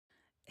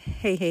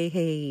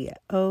Hey.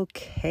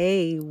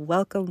 Okay,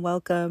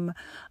 welcome.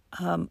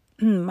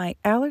 My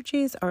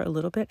allergies are a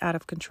little bit out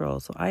of control,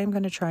 so I am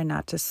going to try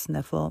not to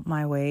sniffle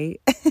my way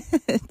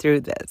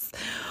through this.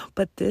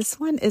 But this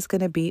one is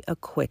going to be a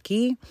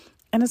quickie,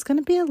 and it's going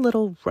to be a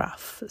little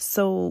rough.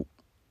 So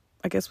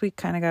I guess we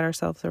kind of got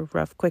ourselves a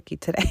rough quickie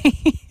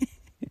today.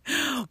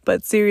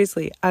 But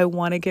seriously, I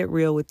want to get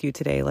real with you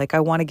today. I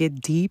want to get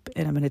deep,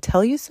 and I'm going to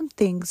tell you some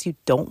things you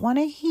don't want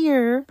to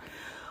hear,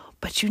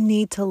 but you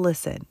need to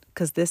listen,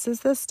 because this is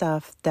the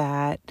stuff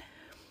that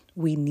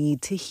we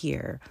need to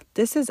hear.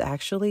 This is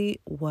actually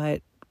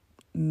what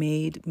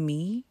made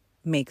me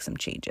make some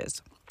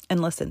changes. And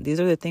listen, these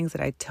are the things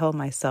that I tell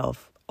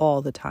myself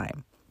all the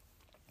time.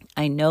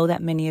 I know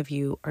that many of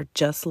you are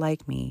just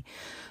like me,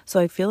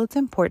 so I feel it's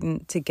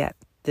important to get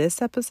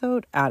this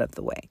episode out of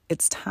the way.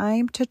 It's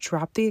time to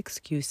drop the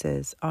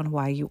excuses on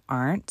why you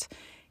aren't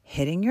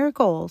hitting your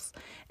goals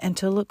and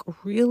to look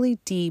really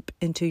deep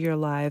into your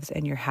lives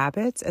and your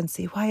habits and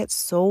see why it's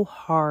so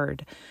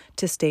hard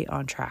to stay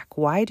on track.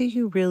 Why do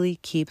you really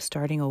keep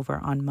starting over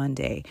on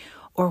Monday?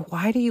 Or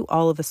why do you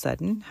all of a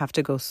sudden have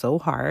to go so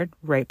hard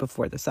right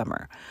before the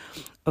summer?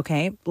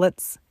 Okay,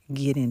 let's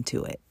get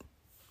into it.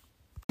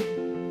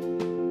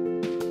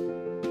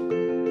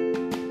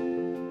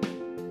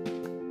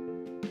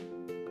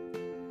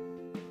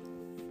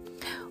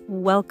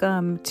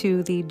 Welcome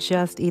to the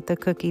Just Eat the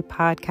Cookie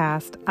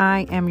podcast.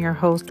 I am your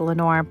host,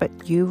 Lenore, but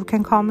you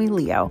can call me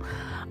Leo.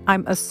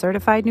 I'm a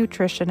certified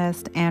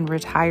nutritionist and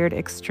retired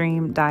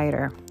extreme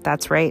dieter.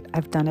 That's right,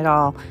 I've done it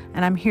all,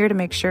 and I'm here to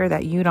make sure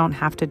that you don't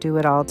have to do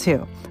it all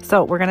too.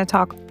 So we're going to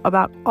talk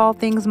about all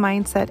things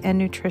mindset and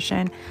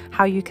nutrition,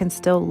 how you can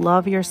still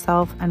love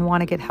yourself and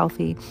want to get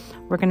healthy.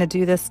 We're going to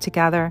do this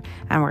together,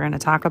 and we're going to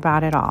talk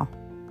about it all.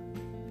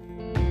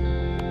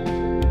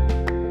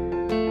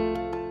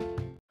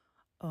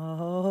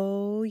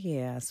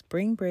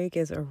 Spring break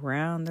is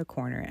around the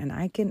corner, and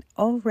I can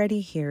already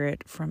hear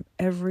it from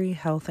every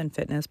health and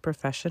fitness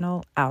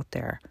professional out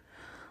there.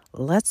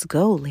 Let's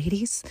go,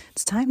 ladies.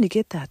 It's time to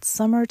get that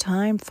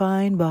summertime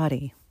fine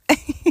body.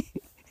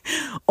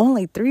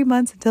 Only 3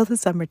 months until the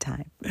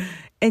summertime.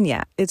 And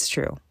yeah, it's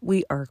true.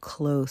 We are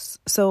close.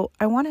 So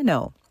I want to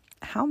know,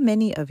 how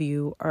many of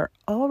you are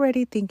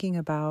already thinking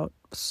about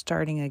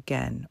starting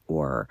again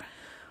or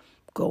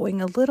going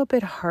a little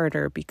bit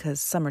harder because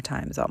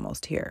summertime is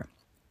almost here?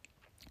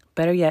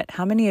 Better yet,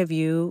 how many of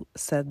you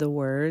said the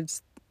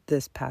words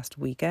this past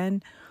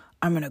weekend,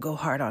 I'm going to go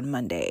hard on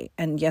Monday,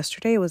 and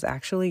yesterday was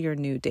actually your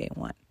new day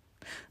one?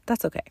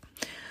 That's okay.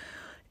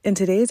 In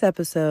today's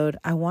episode,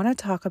 I want to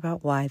talk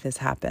about why this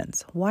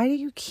happens. Why do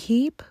you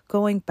keep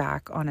going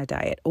back on a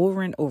diet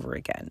over and over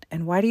again?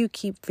 And why do you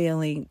keep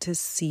failing to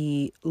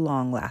see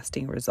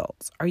long-lasting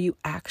results? Are you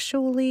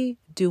actually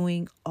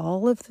doing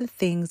all of the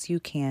things you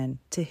can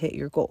to hit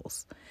your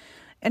goals?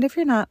 And if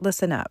you're not,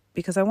 listen up,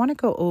 because I want to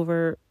go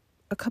over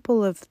a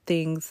couple of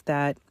things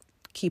that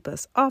keep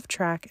us off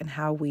track and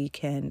how we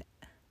can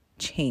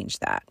change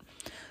that.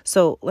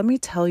 So let me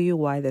tell you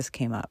why this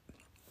came up.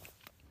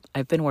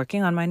 I've been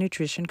working on my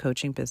nutrition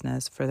coaching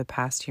business for the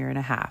past 1.5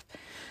 years,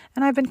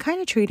 and I've been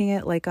kind of treating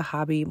it like a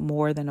hobby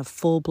more than a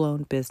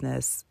full-blown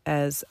business,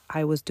 as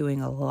I was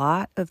doing a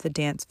lot of the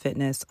dance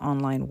fitness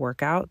online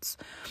workouts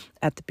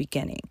at the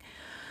beginning.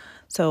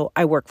 So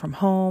I work from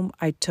home.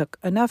 I took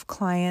enough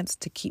clients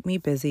to keep me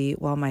busy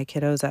while my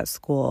kiddo's at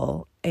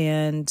school.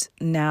 And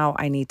now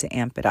I need to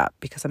amp it up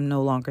because I'm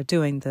no longer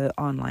doing the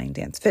online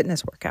dance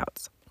fitness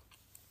workouts.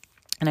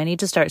 And I need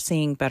to start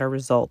seeing better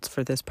results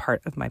for this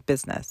part of my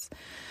business.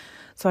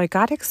 So I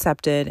got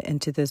accepted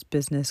into this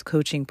business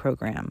coaching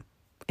program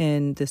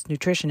in this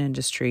nutrition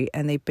industry.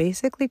 And they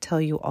basically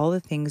tell you all the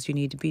things you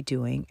need to be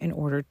doing in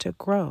order to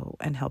grow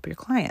and help your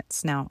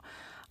clients. Now,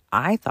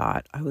 I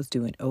thought I was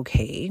doing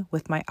okay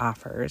with my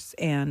offers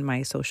and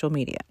my social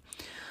media.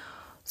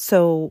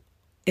 So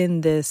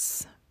in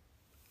this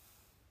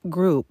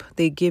group,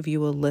 they give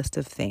you a list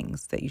of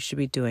things that you should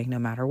be doing no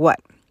matter what.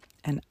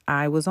 And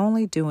I was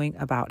only doing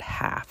about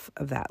half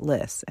of that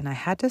list, and I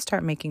had to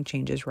start making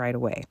changes right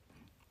away.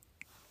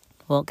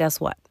 Well, guess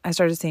what? I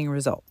started seeing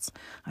results.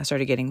 I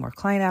started getting more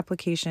client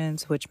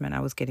applications, which meant I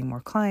was getting more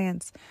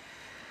clients.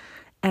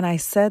 And I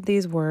said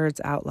these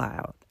words out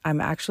loud.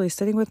 I'm actually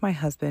sitting with my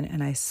husband,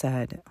 and I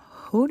said,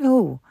 who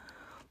knew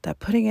that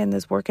putting in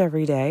this work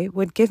every day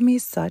would give me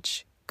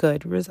such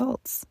good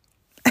results?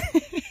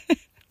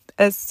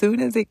 As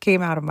soon as it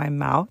came out of my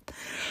mouth,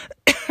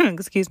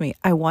 excuse me,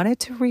 I wanted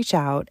to reach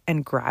out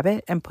and grab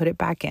it and put it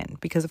back in,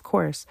 because of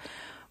course,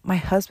 my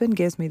husband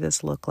gives me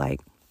this look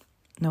like,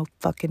 no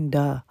fucking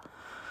duh.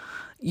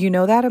 You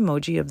know that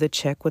emoji of the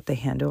chick with the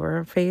hand over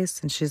her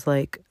face? And she's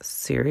like,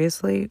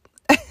 seriously?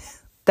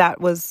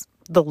 That was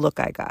the look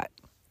I got.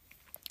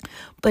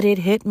 But it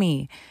hit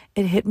me.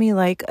 It hit me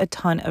like a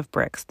ton of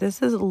bricks.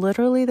 This is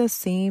literally the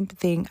same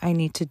thing I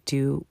need to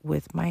do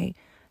with my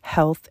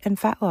health and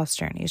fat loss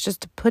journey. It's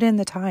just to put in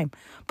the time,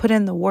 put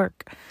in the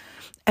work,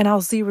 and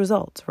I'll see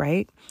results,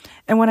 right?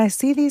 And when I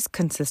see these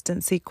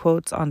consistency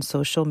quotes on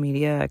social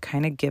media, I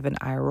kind of give an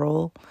eye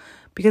roll,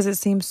 because it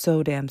seems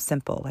so damn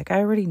simple. Like, I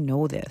already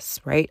know this,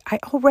 right? I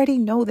already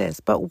know this,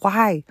 but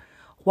why?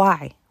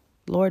 Why?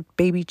 Lord,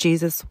 baby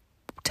Jesus,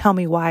 tell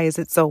me, why is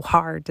it so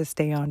hard to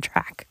stay on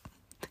track?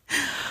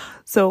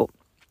 So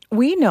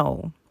we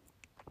know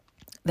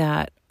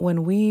that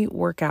when we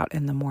work out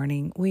in the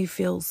morning, we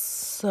feel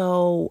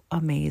so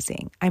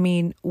amazing. I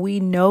mean, we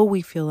know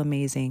we feel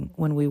amazing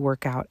when we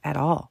work out at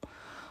all,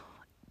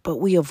 but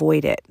we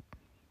avoid it.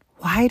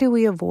 Why do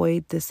we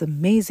avoid this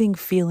amazing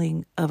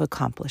feeling of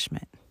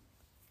accomplishment?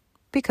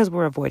 Because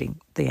we're avoiding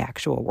the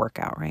actual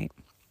workout, right?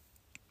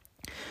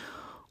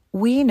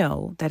 We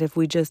know that if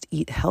we just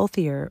eat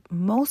healthier,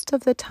 most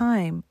of the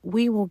time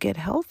we will get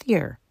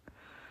healthier.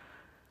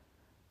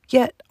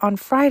 Yet on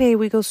Friday,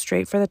 we go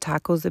straight for the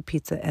tacos, the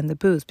pizza, and the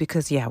booze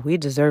because, yeah, we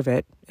deserve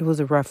it. It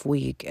was a rough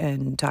week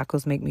and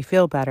tacos make me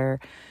feel better.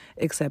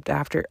 Except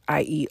after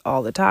I eat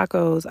all the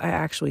tacos, I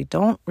actually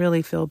don't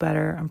really feel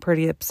better. I'm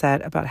pretty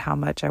upset about how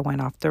much I went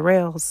off the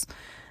rails.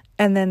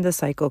 And then the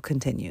cycle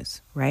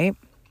continues, right?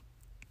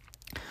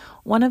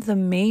 One of the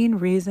main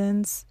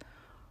reasons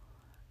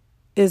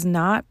is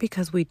not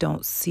because we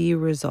don't see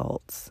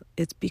results.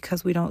 It's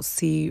because we don't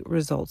see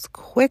results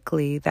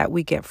quickly that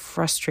we get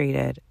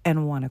frustrated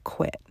and want to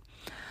quit.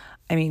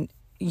 I mean,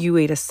 you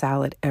ate a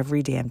salad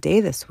every damn day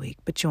this week,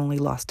 but you only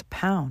lost 1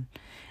 pound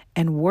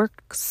and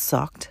work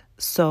sucked.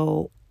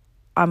 So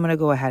I'm going to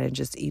go ahead and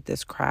just eat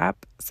this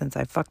crap. Since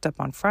I fucked up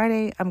on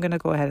Friday, I'm going to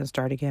go ahead and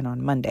start again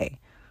on Monday.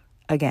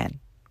 Again,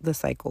 the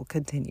cycle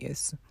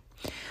continues.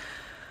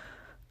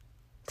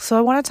 So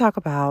I want to talk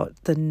about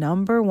the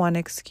number one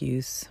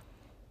excuse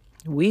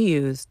we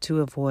use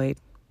to avoid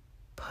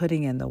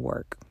putting in the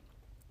work.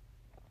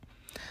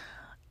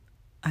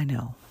 I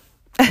know.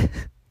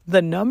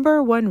 The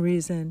number one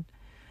reason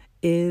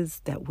is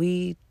that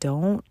we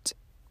don't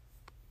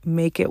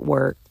make it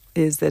work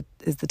is the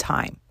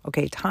time.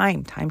 Okay,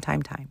 time.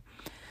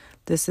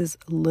 This is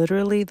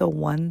literally the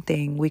one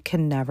thing we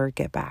can never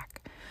get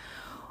back.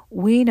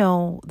 We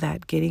know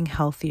that getting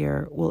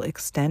healthier will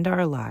extend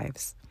our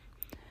lives,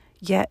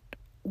 yet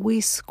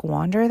we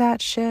squander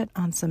that shit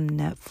on some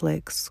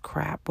Netflix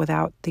crap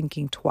without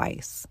thinking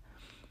twice.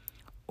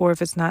 Or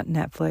if it's not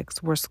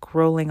Netflix, we're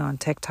scrolling on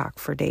TikTok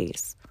for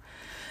days.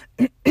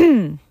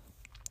 Think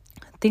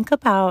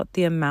about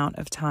the amount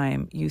of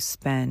time you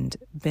spend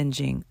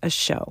binging a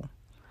show.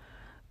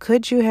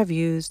 Could you have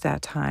used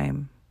that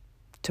time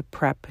to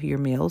prep your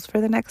meals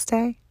for the next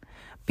day?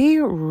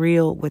 Be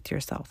real with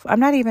yourself. I'm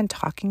not even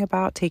talking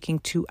about taking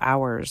 2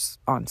 hours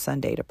on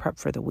Sunday to prep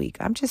for the week.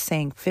 I'm just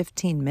saying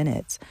 15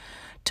 minutes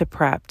to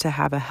prep to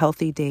have a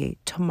healthy day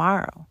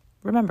tomorrow.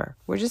 Remember,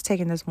 we're just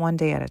taking this one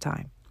day at a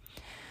time.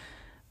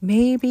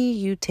 Maybe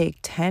you take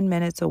 10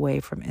 minutes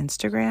away from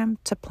Instagram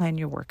to plan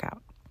your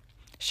workout.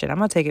 Shit, I'm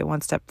going to take it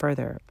one step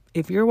further.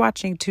 If you're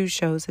watching 2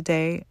 shows a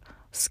day,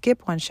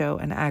 skip 1 show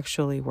and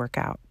actually work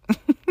out.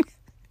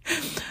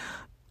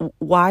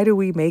 Why do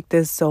we make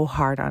this so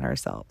hard on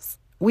ourselves?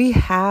 We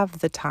have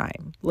the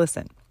time.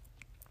 Listen,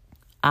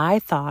 I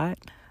thought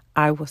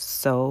I was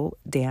so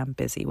damn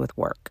busy with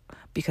work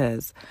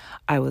because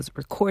I was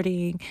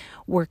recording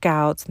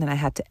workouts and then I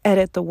had to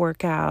edit the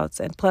workouts.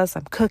 And plus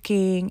I'm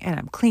cooking and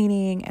I'm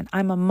cleaning and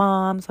I'm a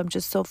mom. So I'm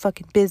just so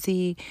fucking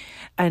busy.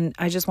 And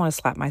I just want to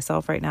slap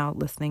myself right now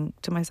listening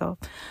to myself.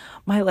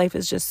 My life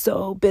is just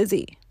so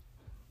busy.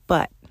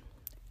 But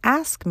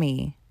ask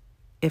me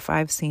if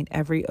I've seen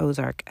every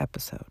Ozark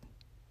episode,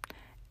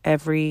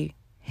 every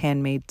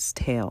Handmaid's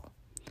Tale,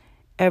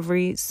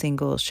 every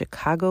single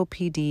Chicago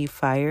PD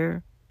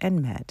Fire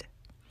and Med,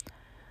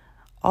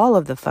 all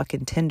of the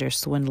fucking Tinder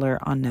swindler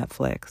on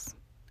Netflix.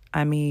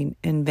 I mean,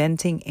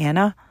 Inventing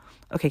Anna.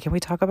 Okay, can we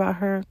talk about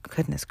her?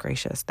 Goodness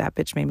gracious, that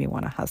bitch made me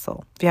want to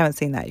hustle. If you haven't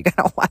seen that, you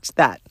gotta watch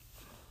that.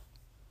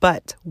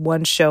 But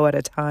 1 show at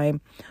a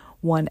time,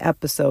 1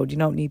 episode. You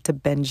don't need to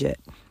binge it.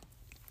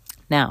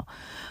 Now,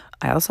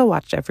 I also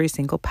watched every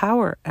single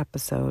Power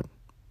episode,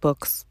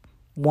 books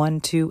 1,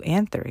 2,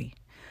 and 3.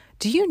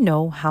 Do you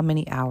know how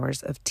many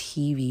hours of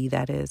TV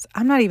that is?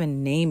 I'm not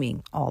even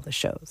naming all the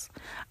shows.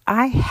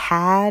 I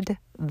had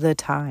the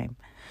time,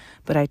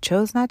 but I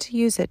chose not to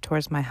use it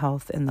towards my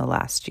health in the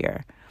last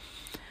year.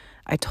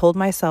 I told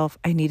myself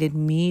I needed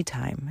me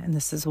time, and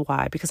this is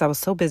why. Because I was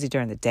so busy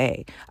during the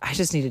day, I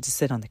just needed to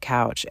sit on the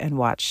couch and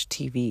watch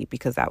TV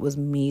because that was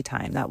me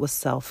time. That was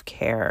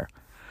self-care,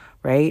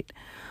 right?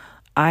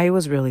 I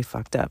was really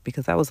fucked up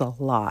because that was a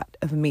lot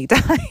of me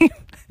time.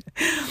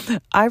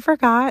 I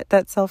forgot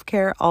that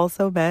self-care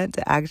also meant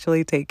to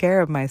actually take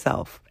care of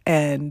myself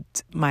and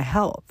my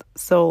health.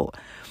 So,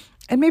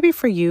 and maybe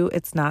for you,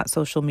 it's not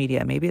social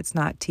media. Maybe it's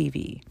not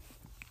TV.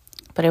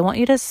 But I want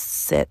you to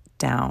sit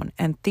down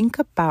and think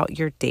about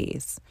your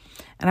days.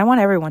 And I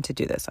want everyone to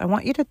do this. I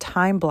want you to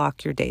time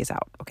block your days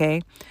out,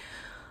 okay?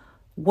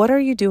 What are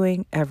you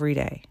doing every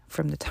day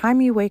from the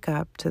time you wake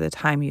up to the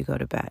time you go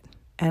to bed?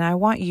 And I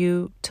want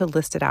you to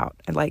list it out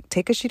and like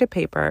take a sheet of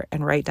paper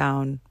and write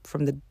down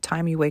from the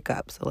time you wake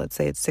up. So let's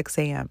say it's 6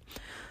 a.m.,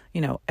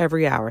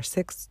 every hour,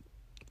 6,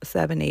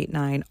 7, 8,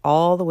 9,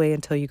 all the way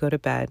until you go to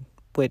bed,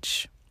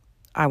 which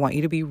I want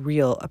you to be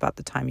real about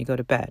the time you go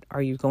to bed.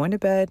 Are you going to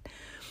bed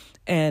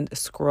and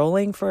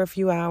scrolling for a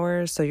few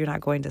hours so you're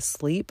not going to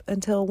sleep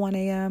until 1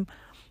 a.m.?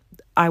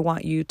 I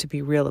want you to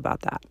be real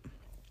about that.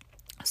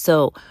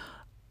 So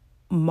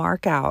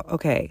mark out,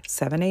 okay,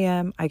 7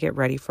 a.m., I get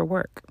ready for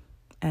work.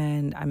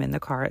 And I'm in the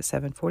car at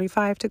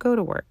 7:45 to go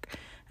to work.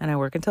 And I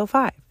work until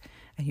 5.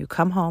 And you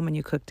come home and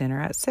you cook dinner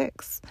at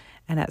 6.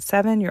 And at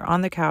 7, you're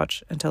on the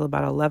couch until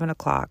about 11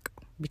 o'clock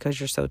because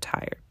you're so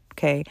tired,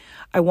 okay?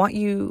 I want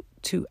you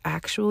to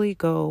actually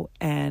go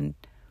and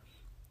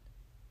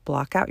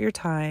block out your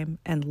time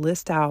and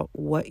list out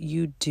what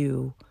you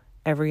do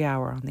every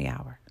hour on the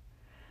hour.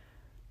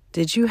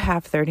 Did you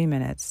have 30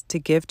 minutes to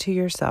give to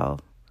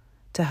yourself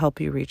to help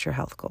you reach your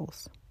health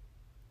goals?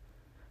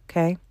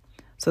 Okay?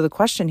 So the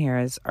question here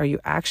is, are you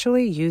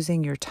actually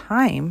using your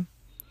time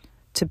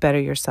to better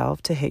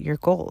yourself to hit your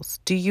goals?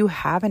 Do you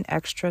have an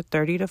extra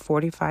 30 to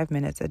 45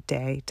 minutes a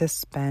day to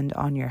spend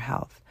on your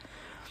health?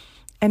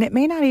 And it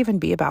may not even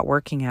be about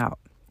working out.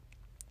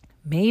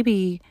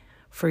 Maybe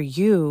for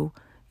you,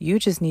 you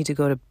just need to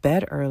go to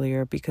bed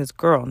earlier because,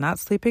 girl, not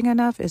sleeping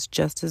enough is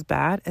just as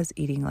bad as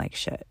eating like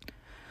shit.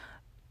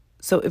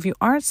 So if you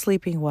aren't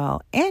sleeping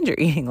well and you're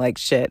eating like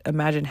shit,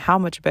 imagine how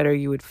much better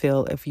you would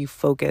feel if you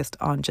focused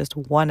on just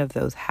one of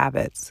those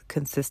habits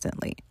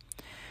consistently.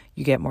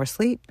 You get more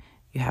sleep,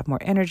 you have more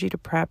energy to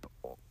prep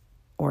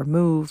or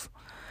move.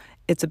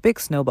 It's a big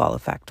snowball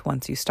effect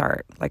once you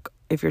start. Like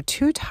if you're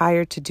too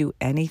tired to do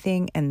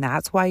anything and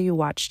that's why you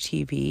watch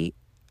TV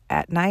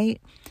at night,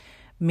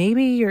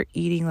 maybe you're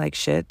eating like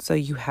shit so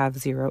you have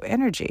zero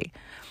energy.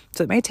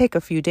 So it may take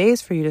a few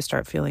days for you to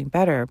start feeling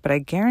better, but I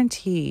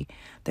guarantee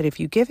that if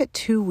you give it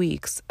 2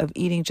 weeks of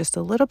eating just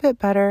a little bit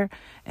better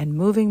and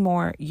moving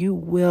more, you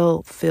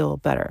will feel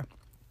better.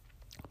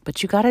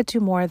 But you got to do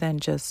more than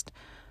just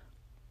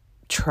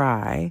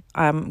try.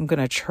 I'm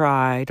going to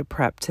try to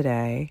prep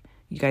today.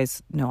 You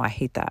guys know I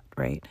hate that,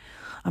 right?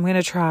 I'm going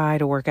to try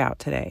to work out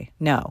today.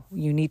 No,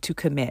 you need to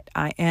commit.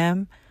 I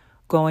am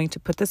going to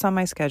put this on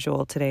my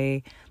schedule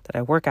today that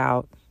I work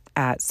out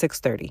at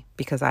 6:30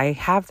 because I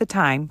have the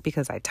time,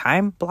 because I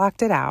time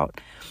blocked it out.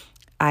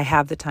 I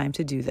have the time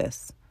to do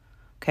this.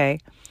 Okay.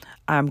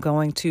 I'm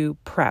going to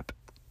prep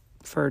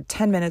for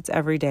 10 minutes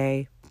every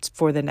day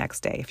for the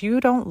next day. If you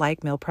don't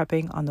like meal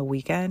prepping on the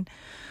weekend,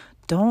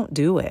 don't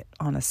do it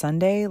on a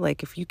Sunday.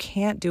 Like if you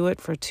can't do it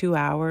for 2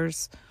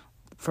 hours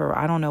for,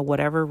 I don't know,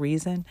 whatever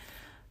reason,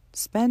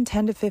 spend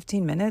 10 to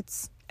 15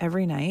 minutes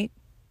every night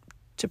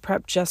to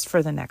prep just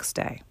for the next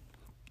day.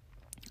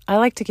 I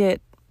like to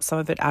get some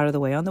of it out of the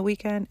way on the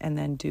weekend and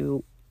then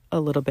do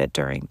a little bit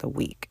during the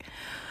week.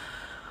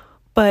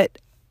 But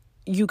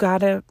you got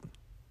to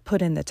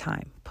put in the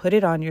time, put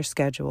it on your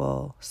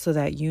schedule so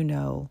that you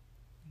know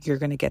you're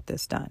going to get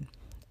this done.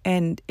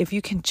 And if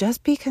you can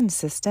just be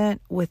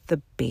consistent with the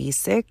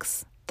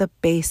basics, the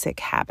basic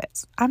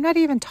habits. I'm not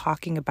even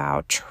talking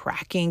about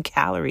tracking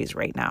calories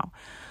right now.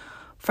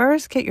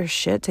 First, get your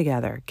shit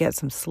together, get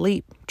some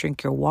sleep,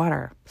 drink your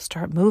water,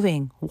 start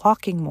moving,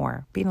 walking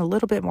more, being a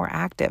little bit more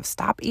active,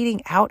 stop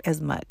eating out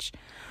as much.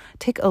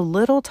 Take a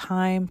little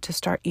time to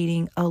start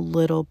eating a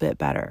little bit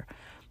better.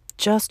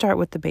 Just start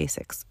with the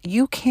basics.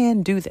 You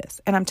can do this.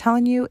 And I'm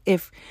telling you,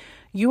 if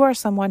you are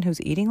someone who's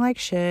eating like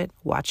shit,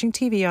 watching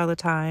TV all the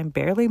time,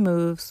 barely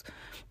moves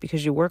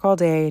because you work all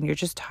day and you're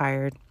just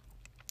tired,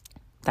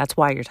 that's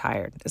why you're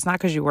tired. It's not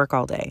because you work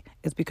all day.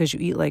 It's because you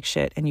eat like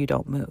shit and you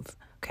don't move,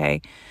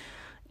 okay?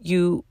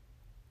 You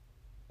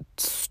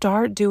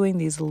start doing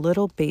these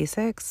little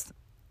basics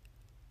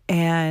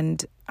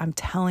and I'm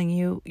telling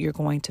you, you're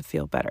going to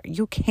feel better.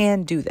 You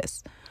can do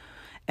this.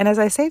 And as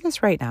I say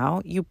this right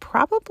now, you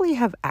probably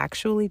have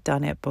actually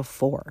done it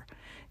before.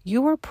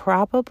 You were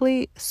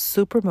probably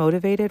super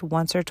motivated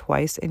once or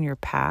twice in your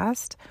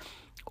past,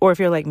 or if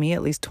you're like me,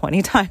 at least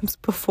 20 times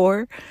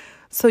before.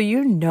 So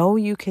you know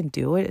you can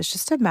do it. It's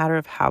just a matter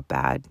of how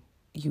bad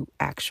you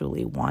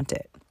actually want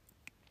it.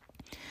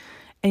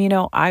 And you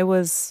know, I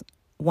was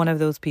one of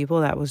those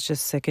people that was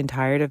just sick and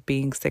tired of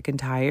being sick and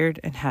tired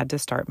and had to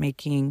start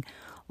making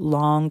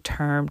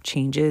long-term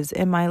changes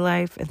in my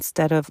life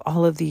instead of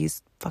all of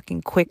these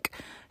fucking quick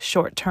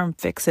short-term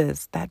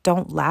fixes that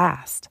don't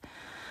last.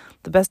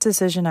 The best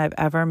decision I've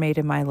ever made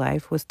in my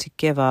life was to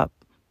give up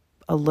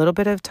a little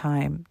bit of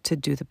time to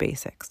do the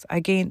basics. I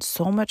gained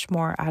so much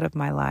more out of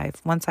my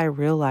life once I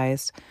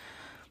realized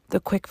the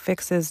quick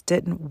fixes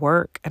didn't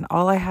work, and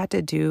all I had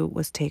to do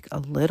was take a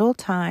little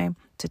time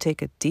to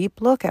take a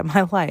deep look at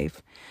my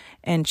life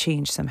and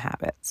change some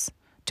habits.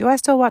 Do I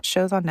still watch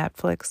shows on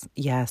Netflix?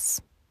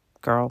 Yes,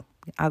 girl.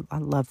 I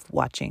love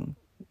watching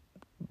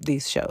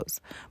these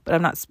shows, but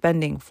I'm not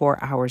spending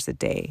 4 hours a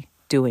day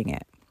doing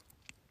it.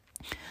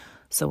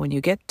 So when you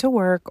get to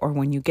work or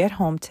when you get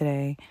home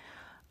today,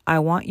 I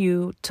want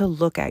you to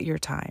look at your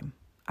time.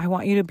 I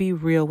want you to be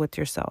real with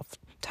yourself.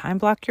 Time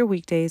block your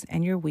weekdays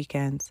and your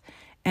weekends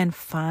and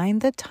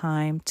find the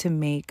time to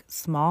make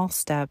small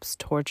steps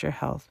towards your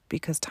health,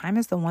 because time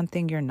is the one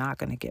thing you're not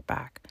going to get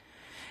back.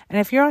 And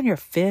if you're on your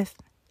 5th,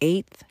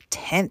 8th,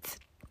 10th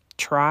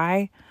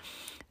try,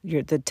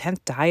 the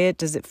 10th diet?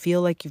 Does it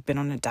feel like you've been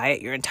on a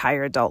diet your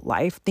entire adult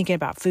life, thinking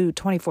about food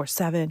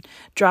 24/7,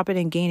 dropping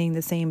and gaining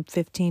the same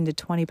 15 to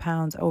 20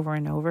 pounds over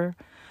and over?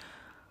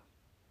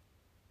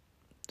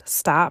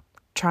 Stop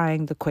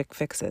trying the quick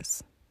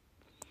fixes.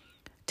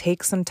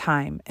 Take some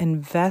time,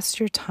 invest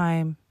your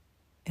time,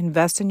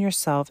 invest in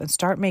yourself, and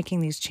start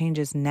making these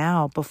changes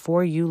now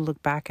before you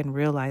look back and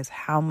realize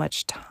how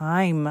much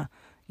time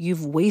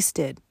you've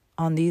wasted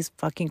on these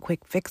fucking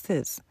quick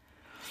fixes.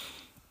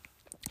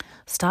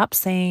 Stop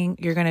saying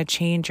you're going to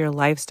change your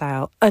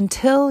lifestyle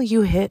until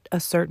you hit a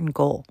certain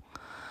goal.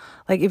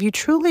 Like, if you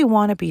truly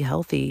want to be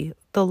healthy,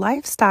 the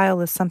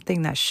lifestyle is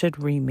something that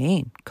should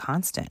remain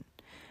constant.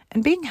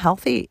 And being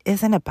healthy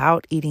isn't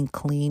about eating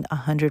clean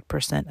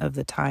 100% of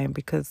the time,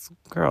 because,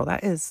 girl,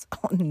 that is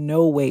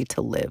no way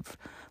to live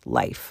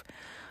life.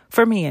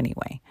 For me,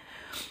 anyway.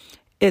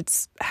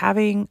 It's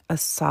having a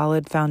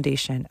solid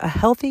foundation, a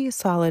healthy,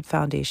 solid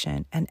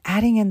foundation, and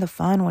adding in the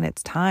fun when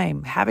it's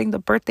time. Having the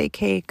birthday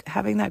cake,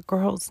 having that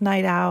girls'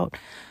 night out,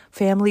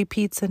 family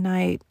pizza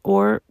night,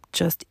 or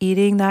just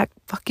eating that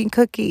fucking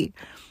cookie.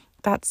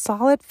 That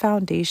solid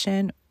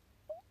foundation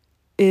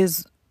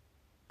is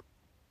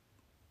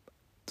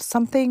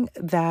something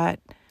that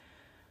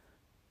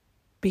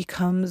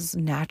becomes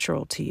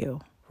natural to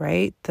you,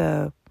 right?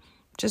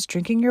 Just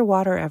drinking your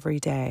water every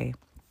day,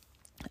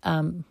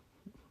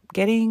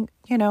 getting,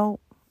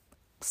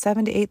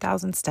 7,000 to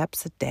 8,000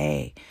 steps a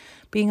day,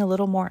 being a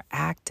little more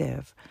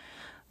active,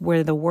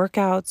 where the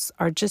workouts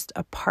are just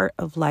a part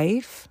of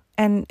life.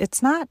 And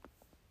it's not,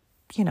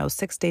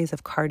 6 days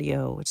of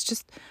cardio. It's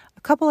just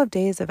a couple of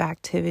days of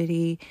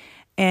activity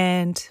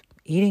and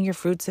eating your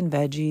fruits and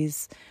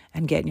veggies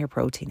and getting your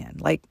protein in.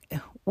 Like,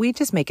 we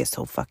just make it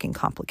so fucking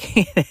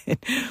complicated.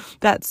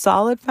 That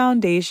solid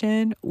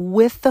foundation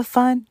with the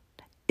fun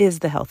is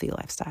the healthy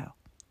lifestyle.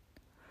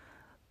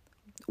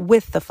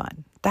 With the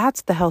fun.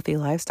 That's the healthy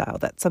lifestyle.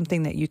 That's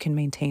something that you can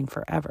maintain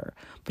forever.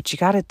 But you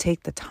got to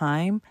take the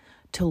time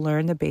to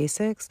learn the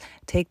basics,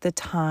 take the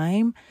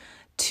time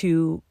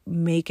to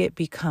make it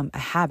become a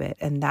habit.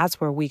 And that's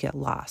where we get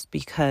lost,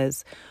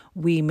 because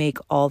we make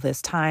all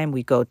this time,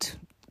 we go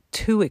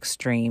too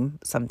extreme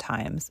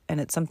sometimes, and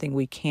it's something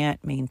we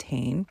can't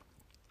maintain.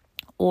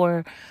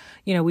 Or,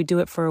 we do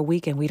it for a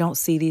week and we don't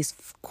see these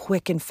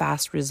quick and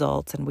fast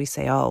results, and we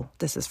say, oh,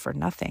 this is for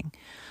nothing.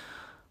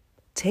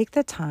 Take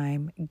the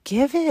time,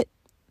 give it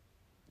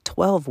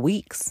 12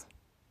 weeks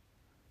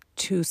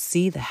to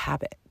see the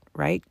habit,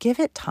 right? Give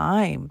it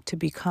time to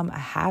become a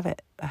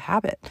habit.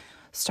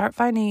 Start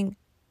finding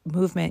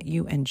movement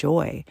you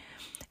enjoy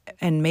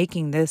and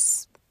making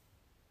this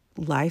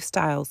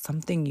lifestyle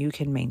something you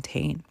can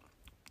maintain.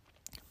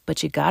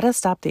 But you got to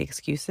stop the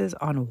excuses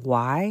on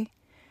why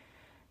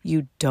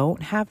you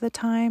don't have the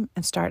time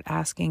and start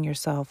asking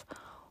yourself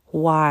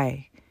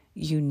why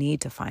you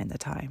need to find the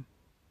time.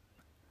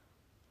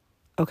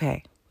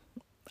 Okay,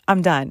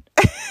 I'm done.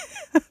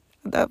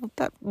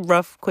 That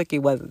rough quickie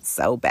wasn't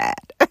so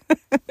bad.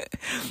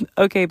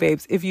 Okay,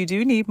 babes, if you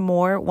do need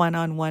more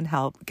one-on-one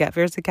help, Get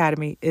Fierce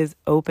Academy is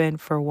open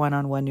for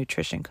one-on-one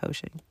nutrition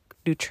coaching.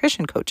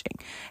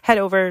 Head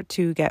over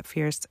to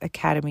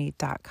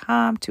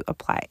getfierceacademy.com to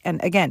apply.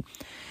 And again,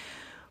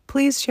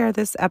 please share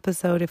this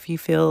episode if you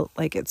feel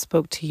like it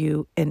spoke to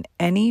you in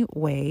any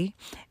way.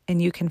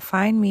 And you can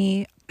find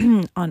me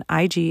on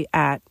IG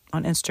on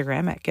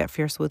Instagram at Get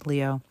Fierce with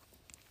Leo.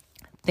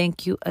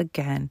 Thank you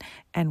again,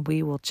 and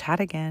we will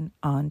chat again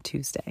on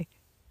Tuesday.